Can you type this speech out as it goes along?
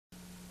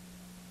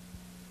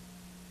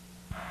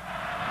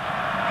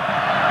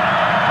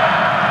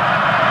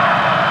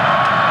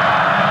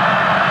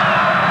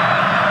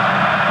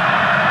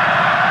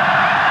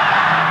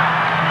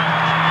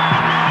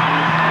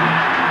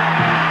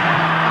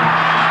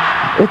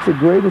It's the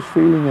greatest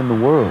feeling in the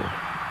world,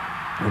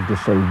 is to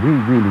say we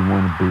really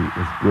want to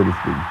be as good as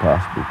we can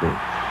possibly be.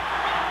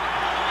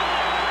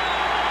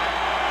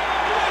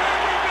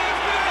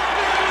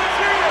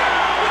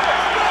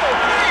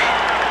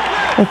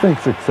 I think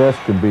success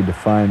can be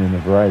defined in a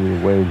variety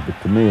of ways, but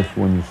to me it's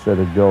when you set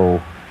a goal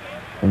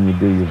and you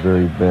do your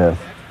very best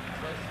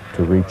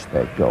to reach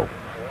that goal.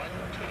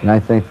 And I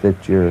think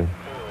that your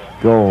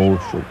goal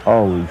should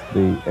always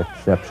be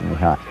exceptionally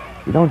high.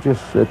 You don't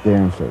just sit there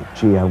and say,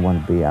 gee, I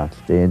want to be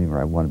outstanding or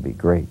I want to be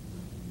great.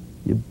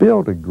 You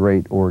build a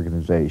great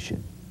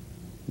organization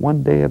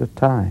one day at a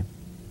time,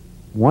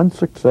 one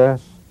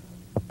success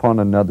upon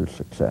another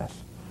success.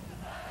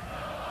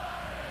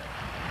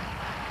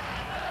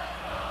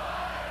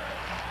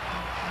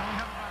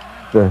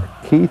 The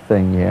key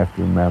thing you have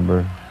to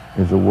remember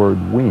is the word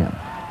win.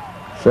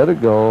 Set a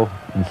goal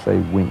and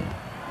say win.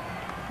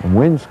 And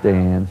win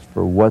stands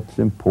for what's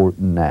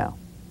important now.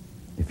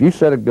 If you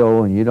set a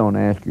goal and you don't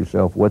ask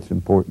yourself what's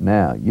important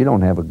now, you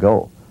don't have a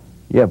goal.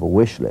 You have a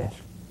wish list.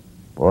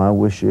 Boy, I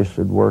wish this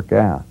would work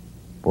out.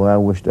 Boy, I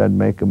wished I'd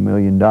make $1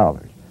 million.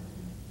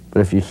 But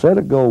if you set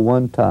a goal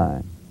one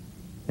time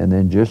and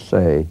then just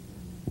say,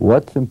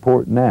 what's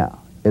important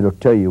now, it'll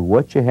tell you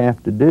what you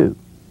have to do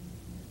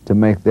to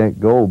make that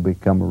goal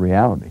become a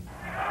reality.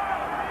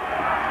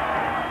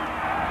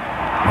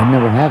 I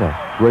never had a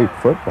great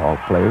football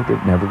player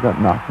that never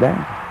got knocked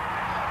down.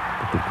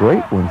 But the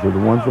great ones are the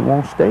ones that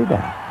won't stay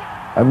down.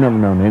 I've never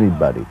known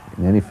anybody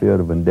in any field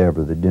of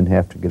endeavor that didn't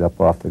have to get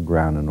up off the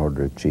ground in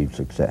order to achieve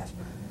success.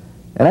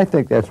 And I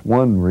think that's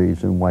one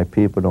reason why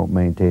people don't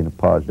maintain a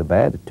positive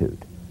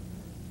attitude.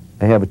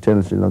 They have a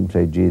tendency to look and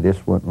say, gee,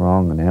 this went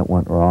wrong and that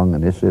went wrong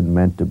and this isn't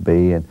meant to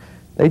be, and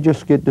they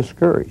just get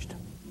discouraged.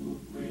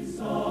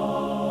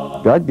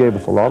 God gave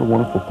us a lot of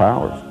wonderful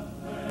powers.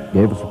 He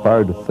gave us the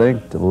power to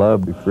think, to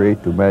love, to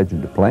create, to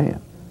imagine, to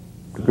plan.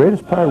 The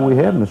greatest power we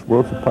have in this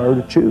world is the power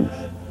to choose.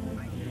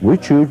 We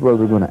choose whether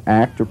we're going to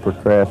act or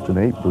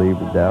procrastinate,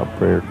 believe or doubt,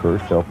 pray or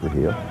curse, help or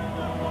heal.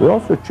 We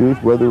also choose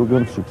whether we're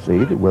going to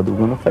succeed or whether we're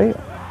going to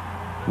fail.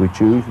 We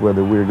choose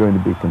whether we're going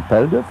to be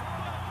competitive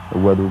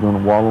or whether we're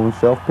going to wallow in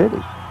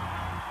self-pity.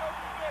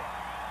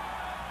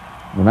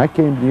 When I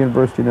came to the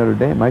University of Notre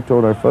Dame, I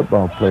told our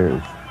football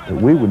players that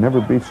we would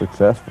never be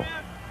successful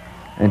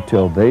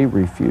until they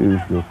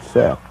refused to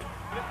accept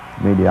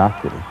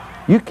mediocrity.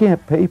 You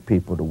can't pay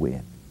people to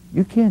win.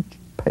 You can't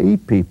pay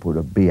people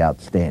to be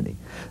outstanding.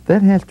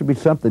 That has to be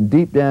something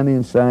deep down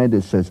inside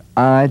that says,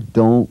 I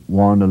don't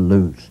want to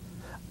lose.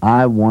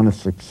 I want to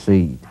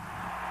succeed.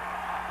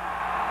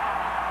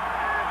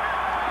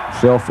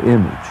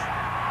 Self-image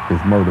is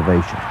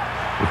motivation.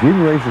 If you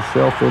can raise the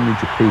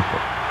self-image of people,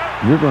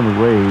 you're going to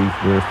raise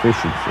their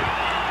efficiency.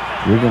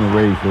 You're going to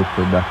raise their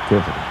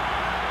productivity.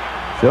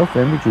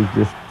 Self-image is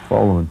just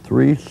following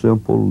 3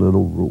 simple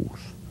little rules.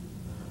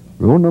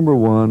 Rule number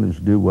 1 is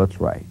do what's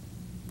right.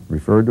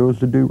 Referred to as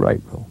the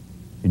do-right rule.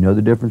 You know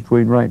the difference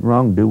between right and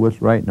wrong? Do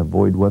what's right and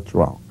avoid what's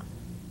wrong.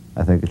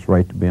 I think it's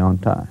right to be on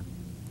time.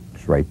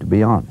 It's right to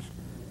be honest.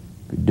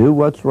 If you do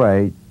what's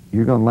right,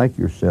 you're going to like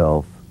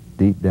yourself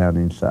deep down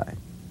inside.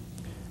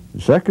 The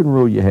second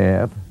rule you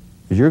have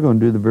is you're going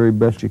to do the very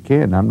best you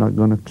can. I'm not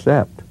going to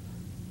accept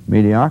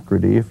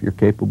mediocrity if you're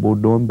capable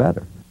of doing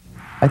better.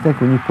 I think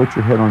when you put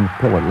your head on your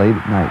pillow late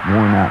at night,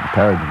 worn out and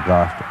tired and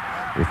exhausted,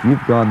 if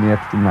you've gone the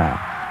extra mile,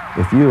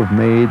 if you have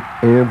made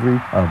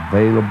every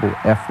available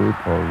effort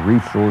or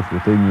resource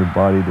within your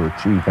body to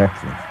achieve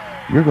excellence,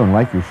 you're going to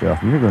like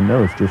yourself, and you're going to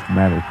know it's just a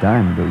matter of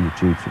time until you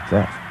achieve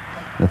success.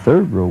 The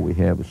third rule we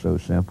have is so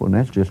simple, and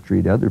that's just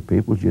treat other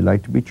people as you'd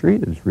like to be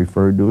treated. It's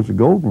referred to as a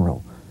golden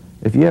rule.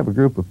 If you have a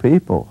group of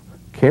people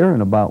caring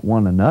about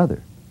one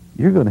another,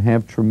 you're going to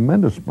have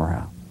tremendous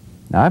morale.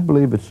 Now, I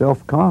believe that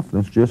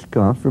self-confidence just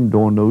comes from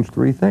doing those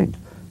 3 things.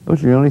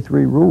 Those are the only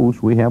 3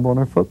 rules we have on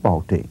our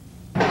football team.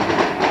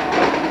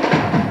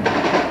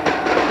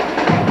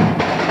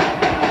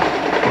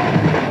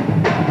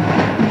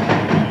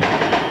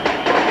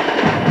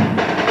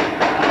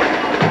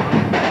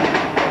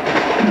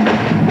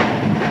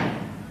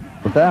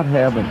 Without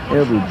having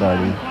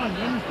everybody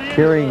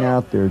carrying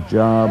out their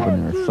job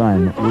and their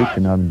assignment, we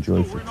cannot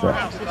enjoy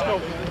success.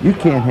 You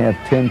can't have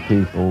 10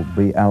 people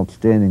be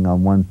outstanding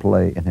on one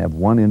play and have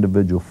one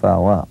individual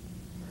foul up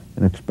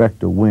and expect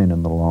to win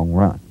in the long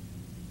run.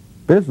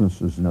 Business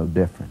is no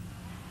different.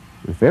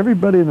 If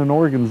everybody in an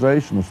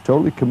organization is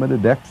totally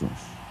committed to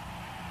excellence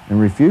and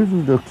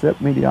refuses to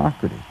accept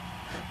mediocrity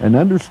and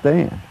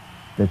understand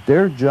that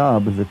their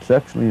job is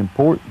exceptionally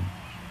important,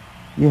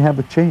 you have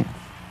a chance.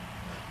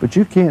 But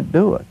you can't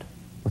do it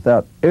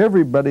without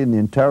everybody in the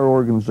entire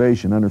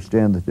organization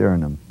understand that they're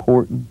an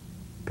important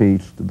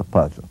piece to the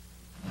puzzle.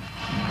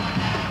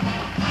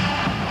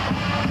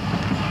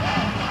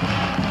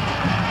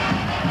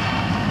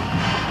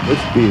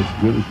 Let's be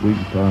as good as we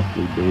can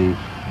possibly be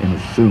and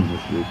as soon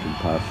as we can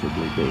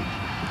possibly be.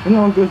 And it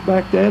all goes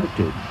back to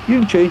attitude.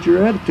 You can change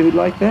your attitude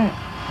like that.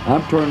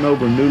 I'm turning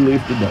over a new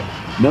leaf today.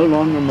 No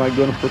longer am I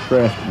going to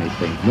procrastinate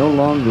things. No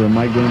longer am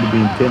I going to be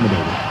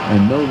intimidated.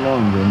 And no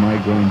longer am I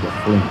going to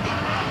flinch.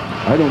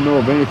 I don't know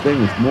of anything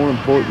that's more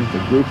important to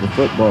a group of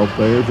football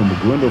players than to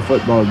go into a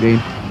football game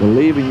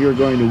believing you're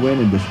going to win,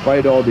 and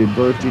despite all the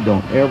adversity,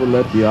 don't ever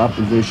let the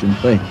opposition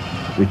think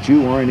that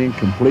you aren't in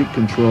complete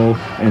control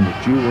and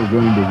that you are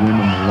going to win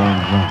in the long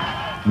run.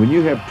 When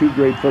you have two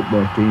great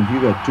football teams,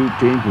 you got two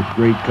teams with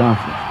great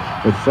confidence.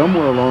 But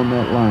somewhere along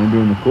that line,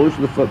 during the course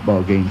of the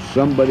football game,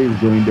 somebody is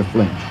going to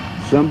flinch.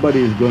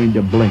 Somebody is going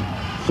to blink.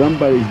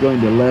 Somebody's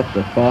going to let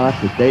the thought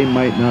that they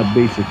might not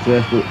be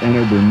successful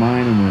enter their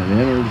mind, and when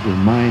it enters their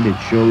mind, it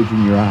shows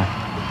in your eyes.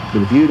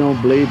 But if you don't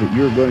believe that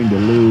you're going to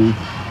lose,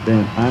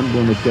 then I'm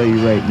going to tell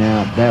you right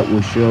now, that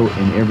will show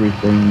in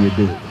everything you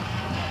do.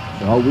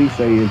 So all we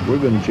say is we're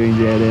going to change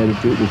that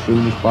attitude as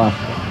soon as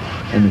possible.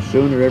 And the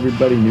sooner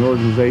everybody in the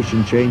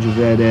organization changes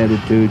that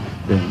attitude,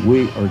 then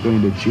we are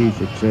going to achieve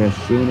success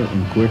sooner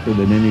and quicker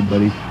than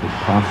anybody could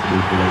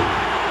possibly believe.